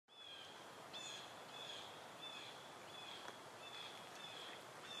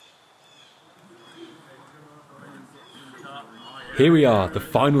Here we are, the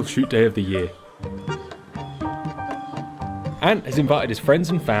final shoot day of the year. Ant has invited his friends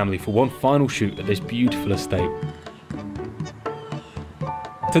and family for one final shoot at this beautiful estate.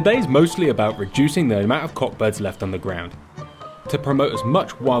 Today's mostly about reducing the amount of cockbirds left on the ground, to promote as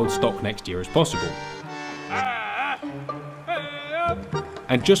much wild stock next year as possible.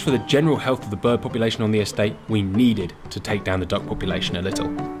 And just for the general health of the bird population on the estate, we needed to take down the duck population a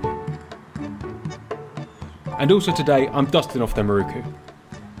little. And also today, I'm dusting off the Maruku.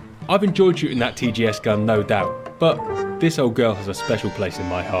 I've enjoyed shooting that TGS gun, no doubt, but this old girl has a special place in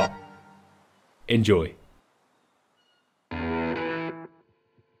my heart. Enjoy.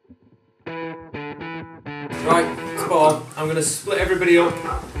 Right, spot on. I'm going to split everybody up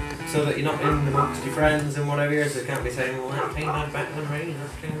so that you're not in amongst your friends and whatever, so they can't be saying, well, that team had better than me,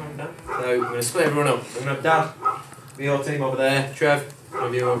 that team had that. So I'm going to split everyone up. I'm going to have Dad, be your team over there. Trev, one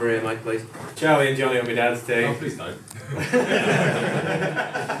of you over here, mate, please. Charlie and Johnny will be Dad's team. Oh, please don't.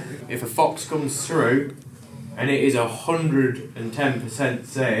 If a fox comes through and it is 110%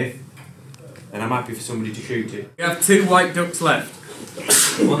 safe, then I'm happy for somebody to shoot it. We have 2 white ducks left.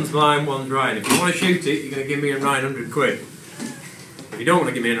 One's mine, one's Ryan. If you want to shoot it, you're going to give me and Ryan 100 quid. If you don't want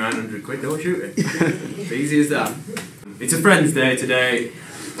to give me and Ryan 100 quid, don't shoot it. It's easy as that. It's a friend's day today.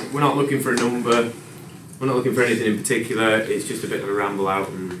 We're not looking for a number. We're not looking for anything in particular. It's just a bit of a ramble out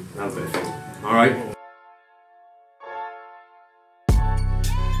and have a bit of fun. Alright?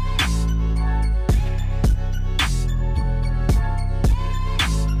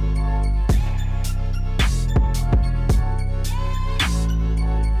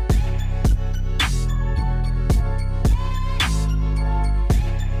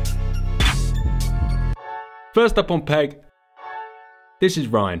 First up on peg, this is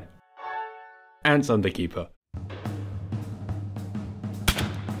Ryan, Ant's underkeeper.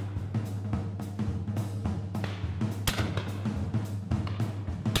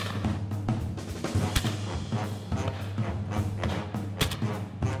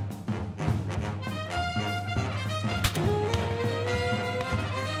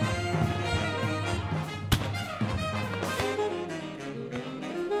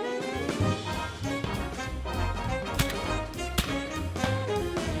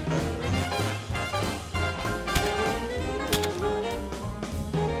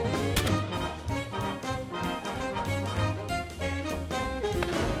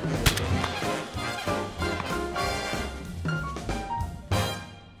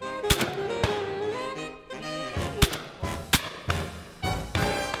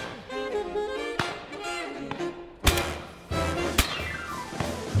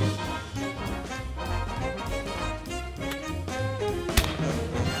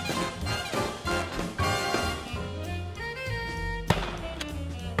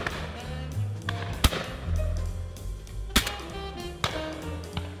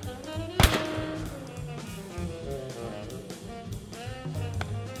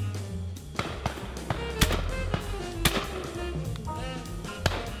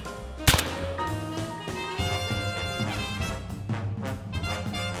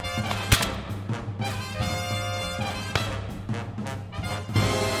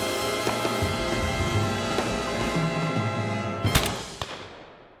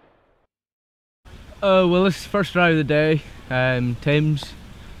 Well, this is the first drive of the day. Tim's.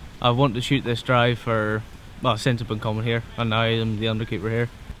 I've wanted to shoot this drive for, well, since I've been coming here, and now I'm the underkeeper here.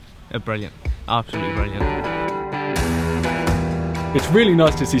 Brilliant, absolutely brilliant. It's really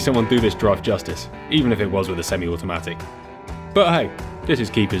nice to see someone do this drive justice, even if it was with a semi-automatic. But hey, this is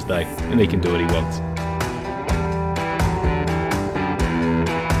Keeper's Day, and he can do what he wants.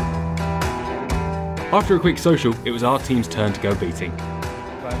 After a quick social, it was our team's turn to go beating.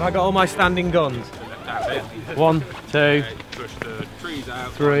 Right, have I got all my standing guns? 1, 2,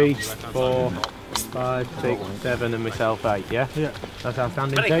 3, 4, 5, 6, 7 and myself 8, yeah? Yeah. That's our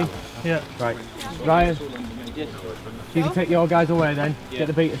standing team? Yeah. Right. Ryan, you can take your guys away then, get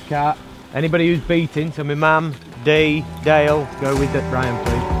the beater's cart. Anybody who's beating, so my mum, Dee, Dale, go with Ryan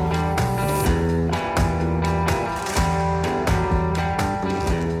please.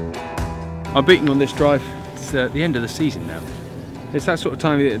 I'm beating on this drive. It's the end of the season now. It's that sort of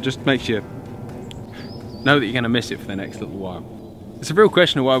time that it just makes you know that you're going to miss it for the next little while. It's a real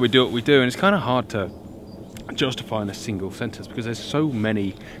question of why we do what we do, and it's kind of hard to justify in a single sentence because there's so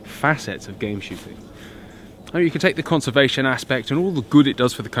many facets of game shooting. I mean, you can take the conservation aspect and all the good it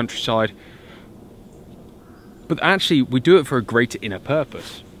does for the countryside, but actually we do it for a greater inner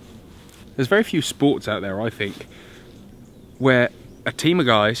purpose. There's very few sports out there, I think, where a team of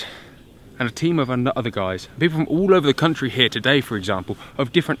guys and a team of other guys, people from all over the country here today, for example,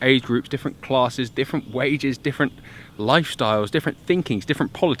 of different age groups, different classes, different wages, different lifestyles, different thinkings,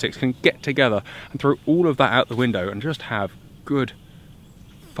 different politics, can get together and throw all of that out the window and just have good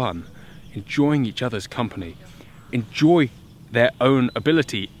fun, enjoying each other's company, enjoy their own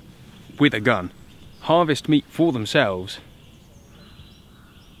ability with a gun, harvest meat for themselves,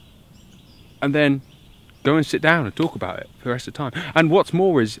 and then go and sit down and talk about it for the rest of the time. And what's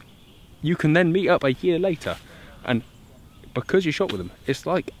more is, you can then meet up a year later, and because you shot with them, it's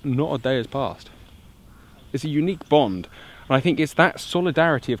like not a day has passed. It's a unique bond, and I think it's that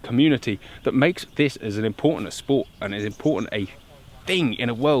solidarity of community that makes this as an important a sport and as important a thing in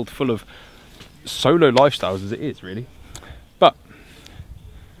a world full of solo lifestyles as it is, really. But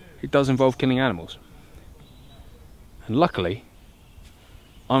it does involve killing animals, and luckily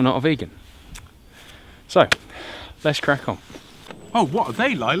I'm not a vegan. So let's crack on. Oh, what are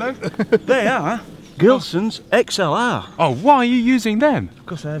they, Lilo? They are Gilson's XLR. Oh, why are you using them?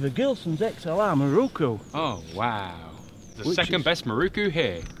 Because I have a Gilson's XLR Maruku. Oh, wow. The second best Maruku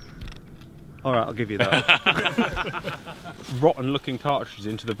here. Alright, I'll give you that. Rotten looking cartridges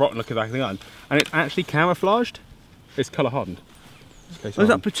into the rotten looking back of the gun. And it's actually camouflaged. It's colour hardened. Is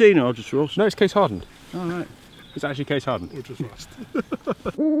that patina or just rust? No, it's case hardened. Alright. It's actually case hardened. Or just rust.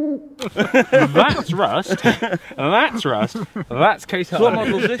 That's rust. That's rust. That's case So what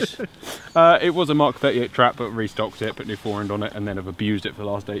hardened. model is this? It was a Mark 38 trap, but restocked it, put new forend on it, and then have abused it for the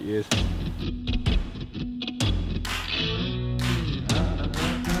last 8 years.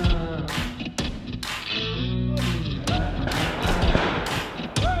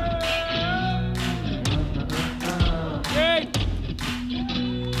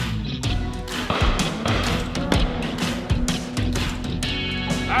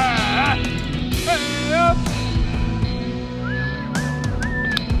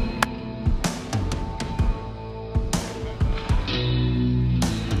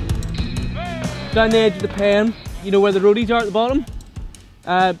 Down the edge of the pen, you know where the roadies are at the bottom?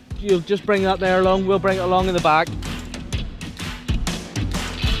 You'll just bring that there along, we'll bring it along in the back.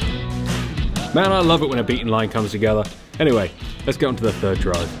 Man, I love it when a beaten line comes together. Anyway, let's get on to the third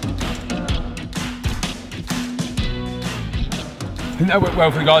drive. I think that went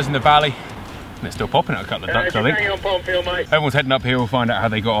well for the guys in the valley. They're still popping at a couple of ducks, I think. Everyone's heading up here, we'll find out how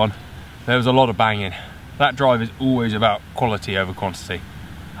they got on. There was a lot of banging. That drive is always about quality over quantity.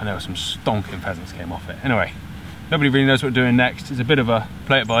 And there were some stonking pheasants came off it. Anyway, nobody really knows what we're doing next. It's a bit of a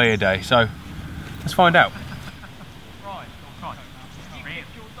play it by ear day, so let's find out.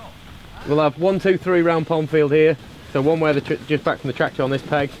 We'll have 1, 2, 3 round pond field here. So one where just back from the tractor on this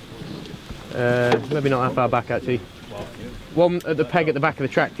peg. Maybe not that far back actually. One at the peg at the back of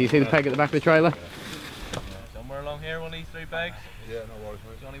the tractor. You see the peg at the back of the trailer? Somewhere along here, one of these 3 pegs. Yeah, no worries,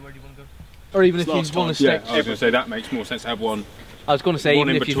 mate. Johnny, where do you want to go? Or even if you just want to stick. Yeah, I was going to say that makes more sense to have one. I was going to say One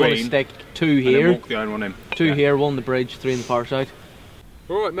even in if you want to between, stick 2 And then here, walk the own one in. 2 here, 1 on the bridge, 3 on the far side.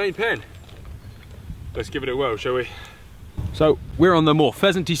 Alright, main pen. Let's give it a whirl, shall we? So we're on the more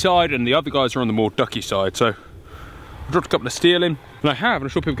pheasanty side and the other guys are on the more ducky side. So I dropped a couple of steel in, and I have, and I'm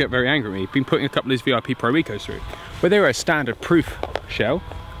sure people get very angry at me, been putting a couple of these VIP Pro Ecos through. Where they're a standard proof shell,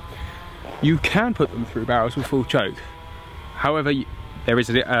 you can put them through barrels with full choke. However, there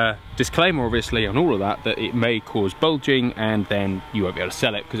is a disclaimer obviously on all of that it may cause bulging, and then you won't be able to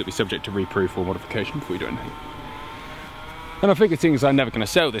sell it because it'll be subject to reproof or modification before you do anything. And I figured things I'm never going to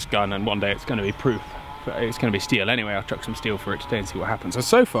sell this gun, and one day it's going to be proof. But it's going to be steel anyway. I'll chuck some steel for it today and see what happens.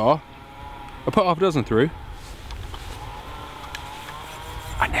 So far, I put half a dozen through.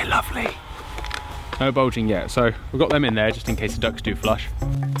 And they're lovely. No bulging yet, so we've got them in there just in case the ducks do flush.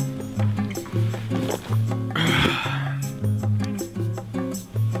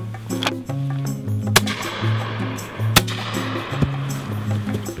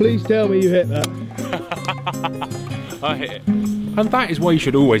 Please tell me you hit that. I hit it. And that is why you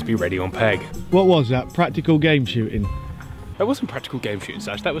should always be ready on peg. What was that? Practical game shooting? That wasn't practical game shooting,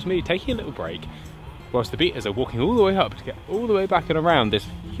 Sash. That was me taking a little break whilst the beaters are walking all the way up to get all the way back and around this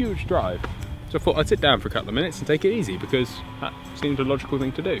huge drive. So I thought I'd sit down for a couple of minutes and take it easy because that seemed a logical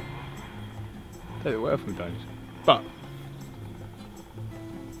thing to do. Take it well sometimes. But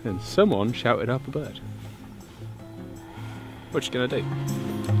then someone shouted up a bird. What you gonna do?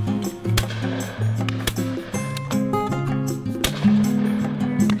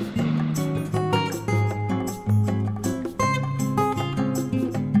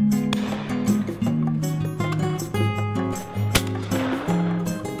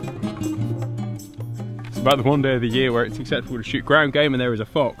 It's about the one day of the year where it's acceptable to shoot ground game and there is a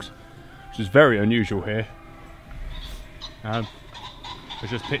fox, which is very unusual here. was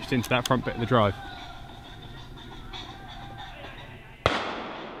just pitched into that front bit of the drive.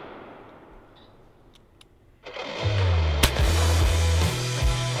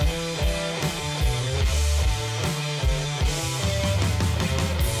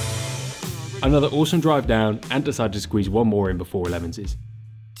 Another awesome drive down, and decided to squeeze one more in before 11s.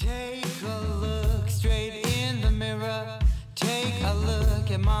 Take a look straight in the mirror. Take a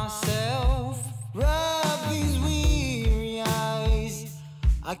look at myself. Rub these weary eyes.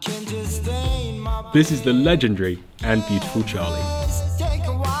 I can just stay in my This is the legendary and beautiful Charlie. Take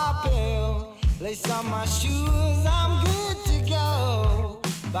a wild pill. Lace on my shoes. I'm good to go.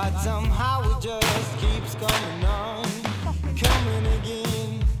 But somehow it just keeps coming on. Coming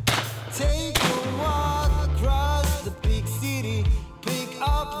again. Take a walk across the big city, pick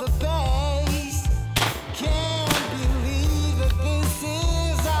up the pace. Can't believe that this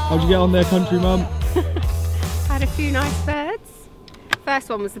is our How'd you get on there, country mum? Had a few nice birds. First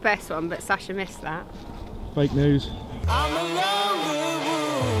one was the best one, but Sasha missed that. Fake news. I'm alone the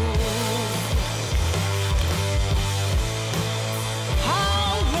world.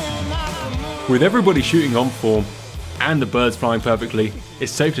 Howling at the moon. With everybody shooting on form and the birds flying perfectly,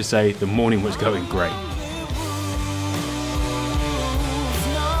 it's safe to say the morning was going great.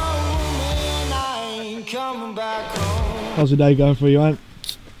 How's the day going for you, Ant?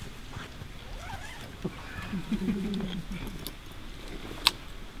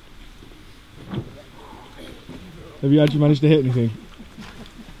 Have you actually managed to hit anything?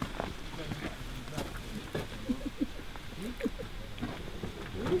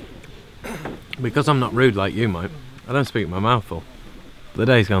 Because I'm not rude like you, mate, I don't speak with my mouth full. The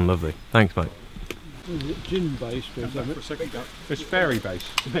day's gone lovely. Thanks, mate. Is it gin based or something? It's fairy based.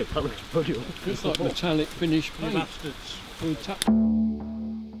 It's like metallic finish paint.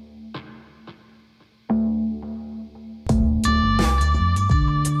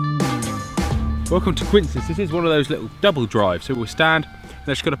 Welcome to Quince's. This is one of those little double drives. So we'll stand,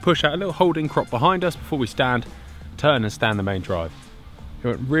 they're just going to push out a little holding crop behind us before we stand, turn and stand the main drive. It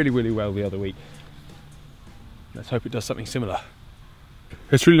went really, really well the other week. Let's hope it does something similar.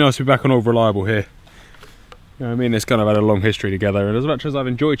 It's really nice to be back on Old Reliable here. You know what I mean? It's kind of had a long history together, and as much as I've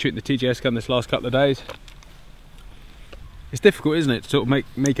enjoyed shooting the TGS gun this last couple of days, it's difficult, isn't it, to sort of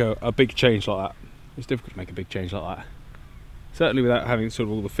make a big change like that. It's difficult to make a big change like that. Certainly without having sort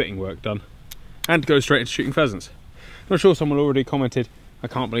of all the fitting work done. And go straight into shooting pheasants. I'm sure someone already commented, I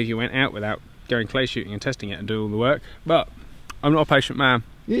can't believe you went out without going clay shooting and testing it and doing all the work, but I'm not a patient man.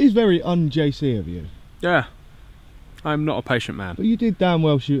 It is very un-JC of you. Yeah, I'm not a patient man. But you did damn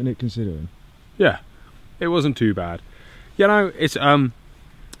well shooting it considering. Yeah, it wasn't too bad. You know, it's Ant's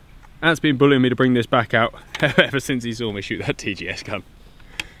been bullying me to bring this back out ever since he saw me shoot that TGS gun.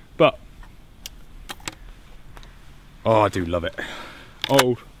 But oh, I do love it.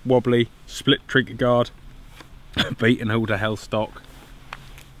 Old, wobbly, split trigger guard, beaten all to hell stock.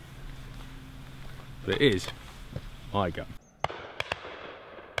 But it is my gun.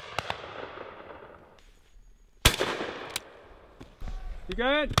 You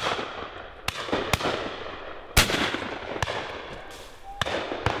going?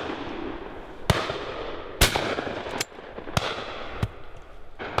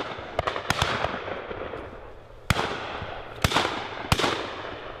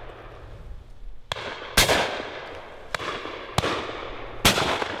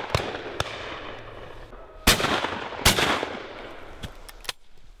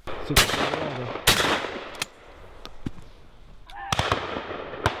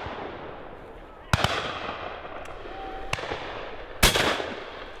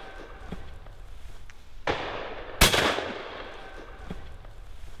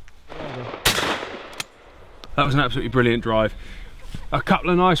 That was an absolutely brilliant drive. A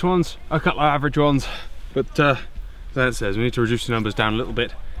couple of nice ones, a couple of average ones, but as it says, we need to reduce the numbers down a little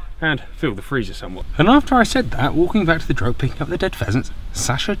bit and fill the freezer somewhat. And after I said that, walking back to the drug, picking up the dead pheasants,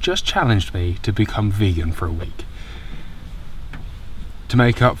 Sasha just challenged me to become vegan for a week. To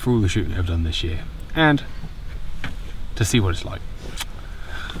make up for all the shooting I've done this year, and to see what it's like.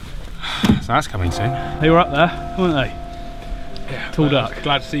 So that's coming soon. They were up there, weren't they? Yeah, Tall duck.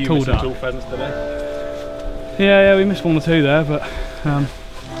 Glad to see you Tall missing duck. tall pheasants today. Yeah, we missed one or two there, but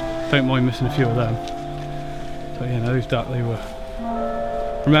don't mind missing a few of them. But yeah, no, those duck, they were.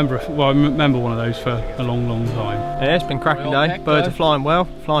 I remember one of those for a long, long time. Yeah, it's been a cracking day. Birds are flying well,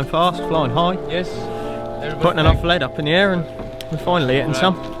 flying fast, flying high. Yes. Putting enough lead up in the air, and we're finally hitting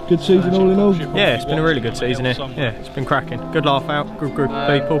some. Good season all in all? Yeah, it's been a really good season here. Yeah, it's been cracking. Good laugh out, good group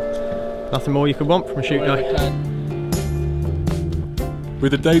of people. Nothing more you could want from a shoot day.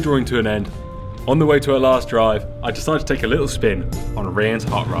 With the day drawing to an end, On the way to our last drive, I decided to take a little spin on Ryan's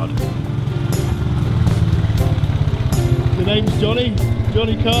hot rod. The name's Johnny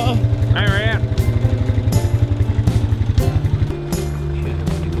Carter. Hey Ryan.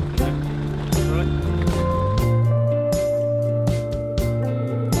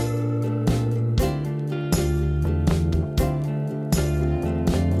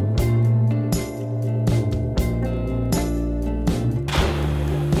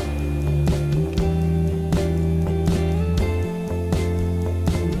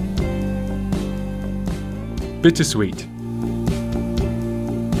 Bittersweet.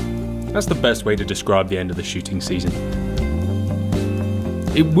 That's the best way to describe the end of the shooting season.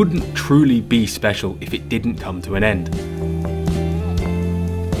 It wouldn't truly be special if it didn't come to an end.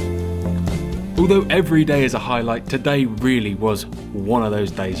 Although every day is a highlight, today really was one of those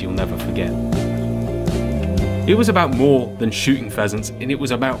days you'll never forget. It was about more than shooting pheasants, and it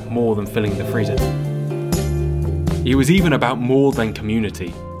was about more than filling the freezer. It was even about more than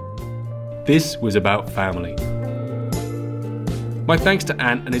community. This was about family. My thanks to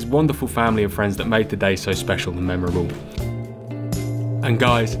Ant and his wonderful family and friends that made the day so special and memorable. And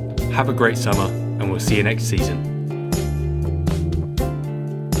guys, have a great summer, and we'll see you next season.